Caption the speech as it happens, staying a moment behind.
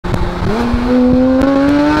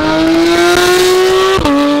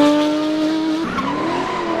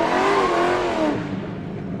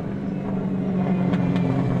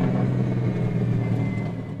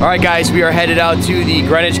All right, guys, we are headed out to the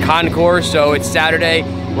Greenwich Concourse. So it's Saturday.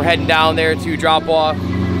 We're heading down there to drop off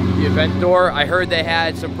the event door. I heard they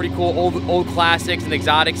had some pretty cool old classics and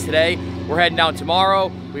exotics today. We're heading down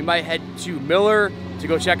tomorrow. We might head to Miller to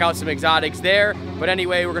go check out some exotics there. But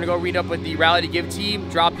anyway, we're gonna go meet up with the Rally to Give team,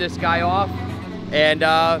 drop this guy off, and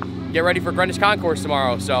get ready for Greenwich Concourse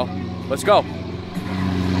tomorrow. So let's go.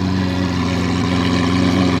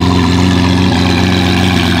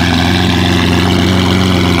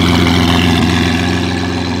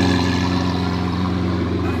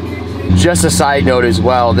 Just a side note as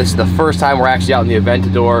well, this is the first time we're actually out in the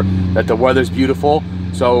Aventador that the weather's beautiful.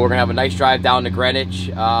 So we're gonna have a nice drive down to Greenwich.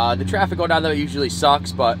 The traffic going down there usually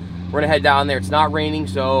sucks, but we're gonna head down there. It's not raining,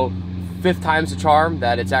 so 5th time's the charm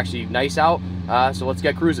that it's actually nice out. So let's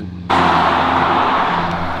get cruising. All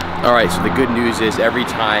right, so the good news is every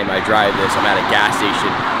time I drive this, I'm at a gas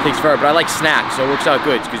station. It takes forever, but I like snacks, so it works out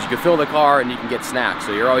good because you can fill the car and you can get snacks.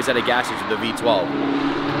 So you're always at a gas station with the V12.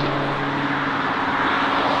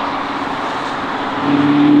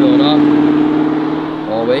 Fill it up,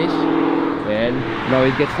 always, and you can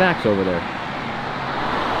always get snacks over there.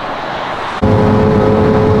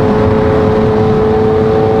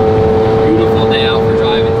 Beautiful day out for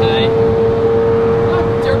driving today.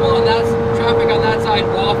 Not terrible on that, traffic on that side,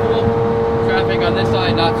 awful. Traffic on this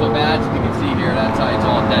side, not so bad. As you can see here, that side's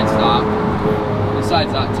all dead stop. This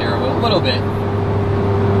side's not terrible, a little bit.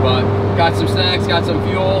 But got some snacks, got some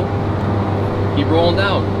fuel, keep rolling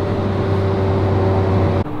down.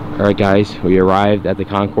 All right, guys, we arrived at the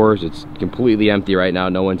concourse. It's completely empty right now.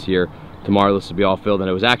 No one's here. Tomorrow this will be all filled, and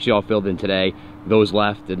it was actually all filled in today. Those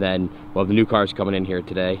left, and then we'll have the new cars coming in here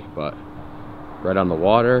today. But right on the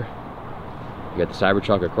water, we got the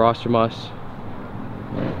Cybertruck across from us.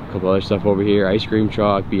 A couple other stuff over here, ice cream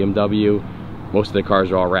truck, BMW. Most of the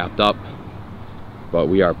cars are all wrapped up, but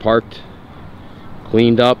we are parked,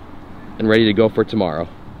 cleaned up, and ready to go for tomorrow.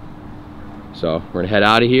 So we're gonna head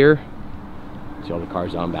out of here. See all the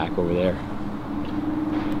cars on back over there.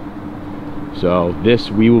 So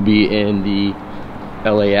we will be in the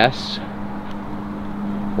LAS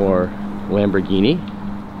or Lamborghini.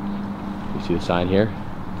 You see the sign here.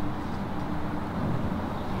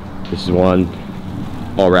 This is one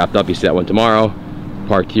all wrapped up. You see that one tomorrow.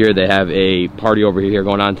 Parked here. They have a party over here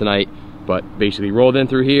going on tonight. But basically rolled in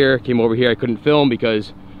through here, came over here. I couldn't film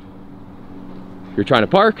because you're trying to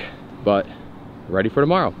park, but ready for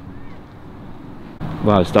tomorrow. A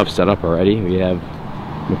lot of stuff set up already. We have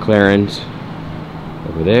McLaren's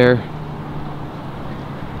over there,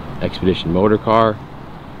 Expedition motor car.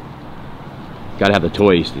 Gotta have the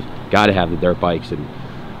toys, gotta have the dirt bikes and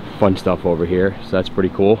fun stuff over here, so that's pretty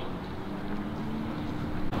cool.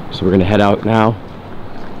 So we're gonna head out now,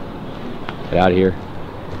 head out of here,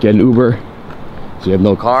 get an Uber, so we have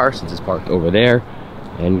no car since it's parked over there,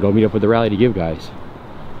 and go meet up with the Rally to Give guys.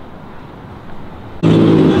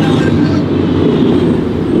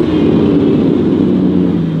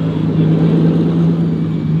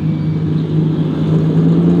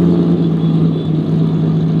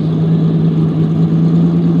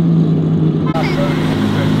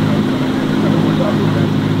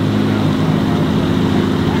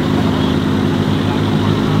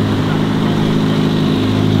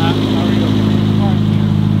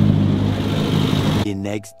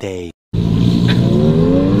 Next day.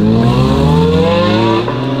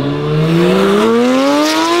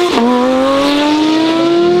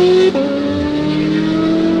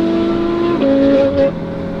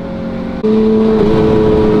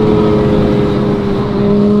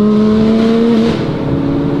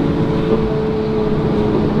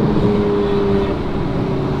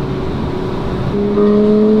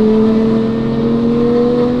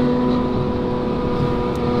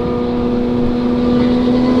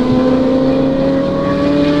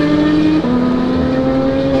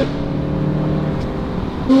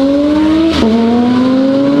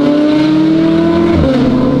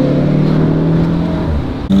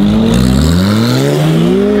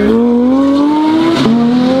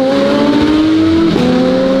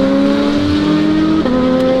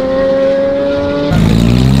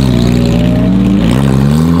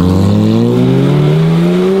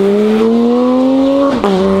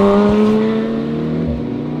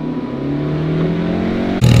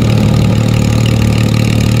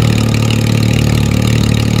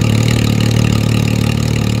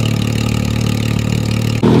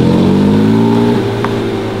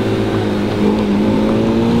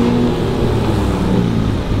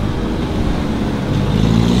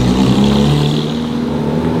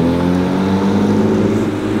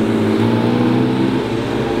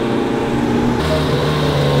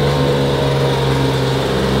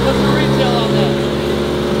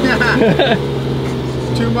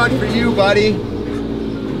 Too much for you, buddy.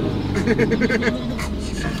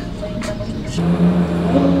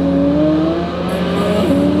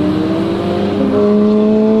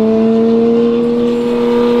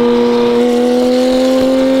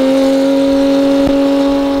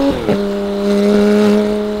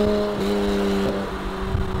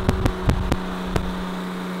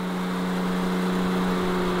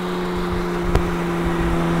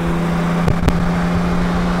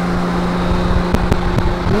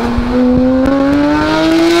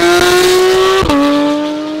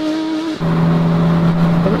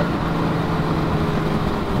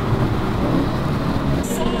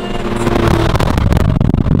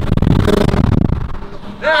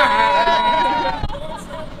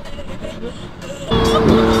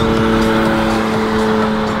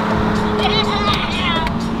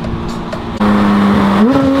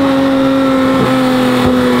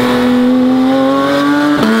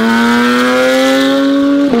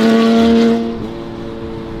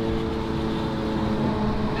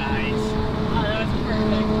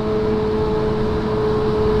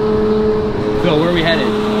 So where are we headed?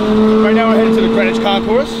 Right now we're headed to the Greenwich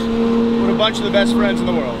Concourse with a bunch of the best friends in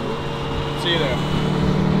the world. See you there.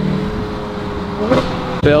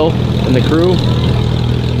 Phil and the crew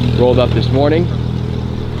rolled up this morning.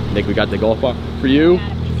 I think we got the golf ball for you.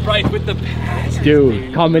 Right with the pass.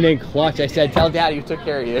 Dude, coming in clutch. I said, tell Daddy who took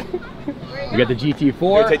care of you. We got the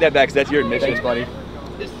GT4. Take that back because that's your admission. Thanks, buddy.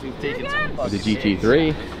 The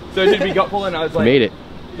GT3. So did we go pulling? I was like, made it.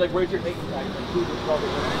 Like, where's your taking tag?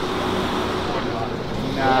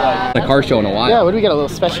 A car show in a while. Yeah, what do we got? A little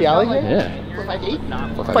speciale here? Yeah.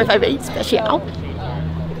 458? 458 special.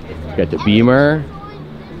 Got the Beamer,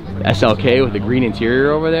 the SLK with the green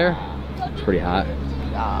interior over there. It's pretty hot.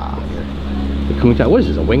 The Countach, what is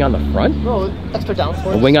this, a wing on the front? No, extra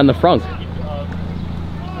downforce. A wing on the front.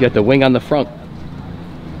 You got the wing on the front.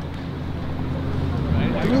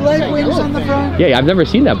 Do you like wings on the front? Yeah, I've never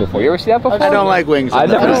seen that before. You ever see that before? I don't like wings on I've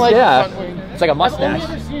the never front. seen like that. front wing. It's like a mustache.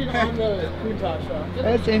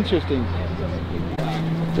 That's interesting.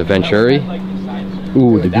 The Venturi.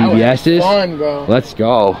 Ooh, the BBS's. Fun, bro. Let's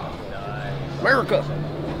go. America.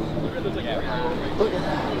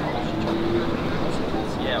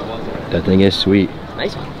 That thing is sweet.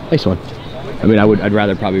 Nice one. Nice one. I mean, I'd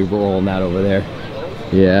rather probably roll on that over there.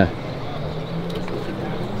 Yeah.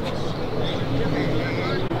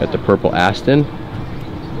 Got the purple Aston.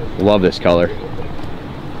 Love this color.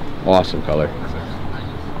 Awesome color.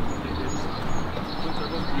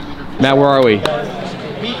 Matt, where are we?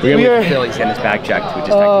 We are. Phil, he's getting his bag checked. We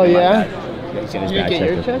just Oh, yeah? He's getting his You bag get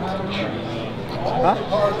your checked. checked?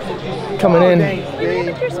 Coming in.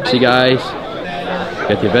 See, guys.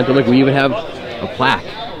 Got the event to look. We even have a plaque.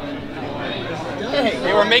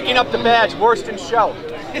 They were making up the badge, worst in show.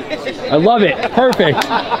 I love it. Perfect.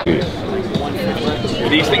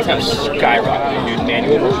 These things have skyrocketed, dude.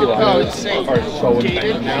 Manual Oh, it's insane. are so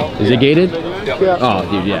expensive now. Is it gated? Yeah. Oh,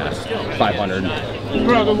 dude, yeah. 500.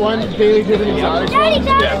 Bro, the one Bailey did in the exotic one.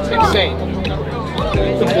 Insane.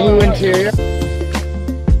 The blue interior.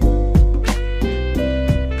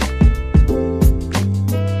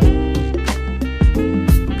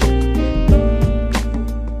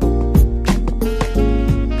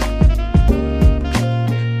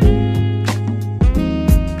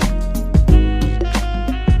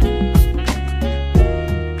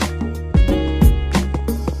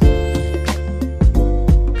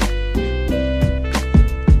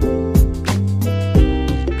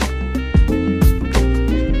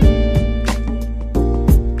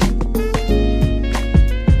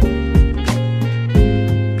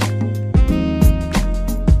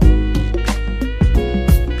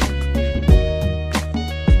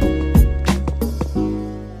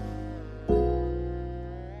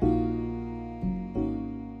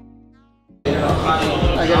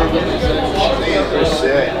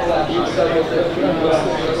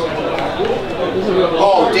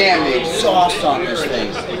 Oh, damn, the exhaust on this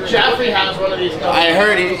thing. Jaffrey has one of these. I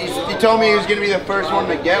heard he told me he was going to be the first one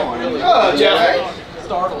to get one. Oh, Jaffrey.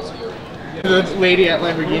 The lady at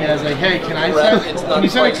Lamborghini was like, hey, can you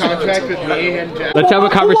send a contract with me and Jack? Let's have a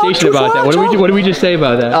conversation about that. What did we just say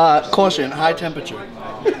about that? Caution, high temperature.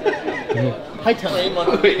 High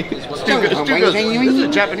temperature. Stu, this is a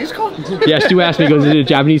Japanese car? Yeah, Stu asked me, goes, is it a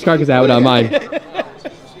Japanese car? Because I have it on mine.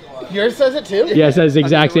 Yours says it too? Yeah, it says the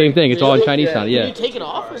exact same thing. It's all in Chinese now. Can Yeah. you take it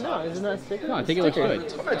off or no? Isn't that a sticker? No, I think it looks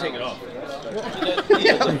good. I'm gonna take it off.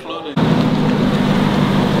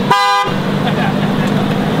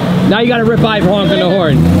 Now you gotta rip by for honking the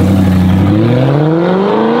horn.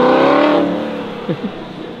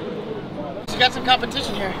 We got some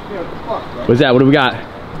competition here. What's that? What do we got?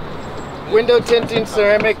 window tinting,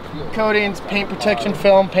 ceramic coatings, paint protection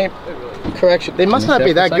film, paint correction. They must not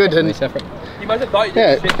be that good. You must have thought you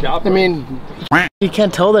did a shit job. I mean, you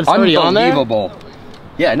can't tell that it's already on there. Unbelievable.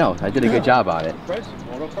 Yeah, no, I did a good job on it.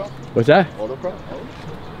 What's that?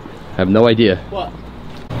 I have no idea. What?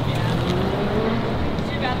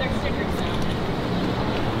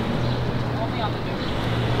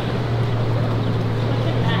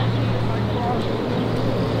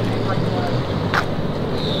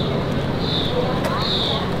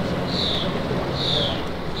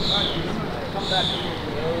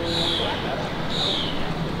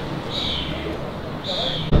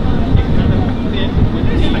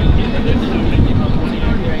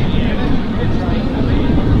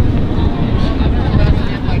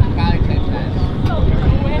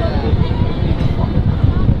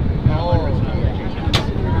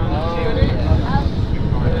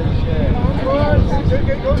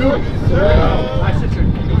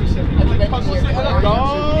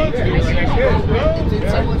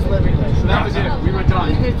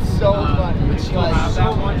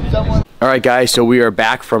 Alright guys, so we are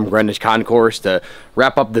back from Greenwich Concourse to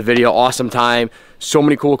wrap up the video. Awesome time. So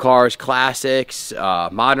many cool cars, classics,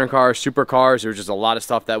 modern cars, supercars. There was just a lot of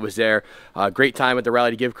stuff that was there. Great time at the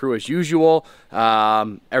Rally to Give crew as usual.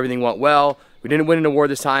 Everything went well. We didn't win an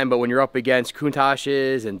award this time, but when you're up against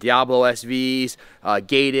Countach's and Diablo SVs,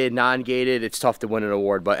 gated, non-gated, it's tough to win an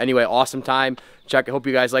award. But anyway, awesome time. I hope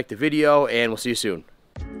you guys liked the video, and we'll see you soon.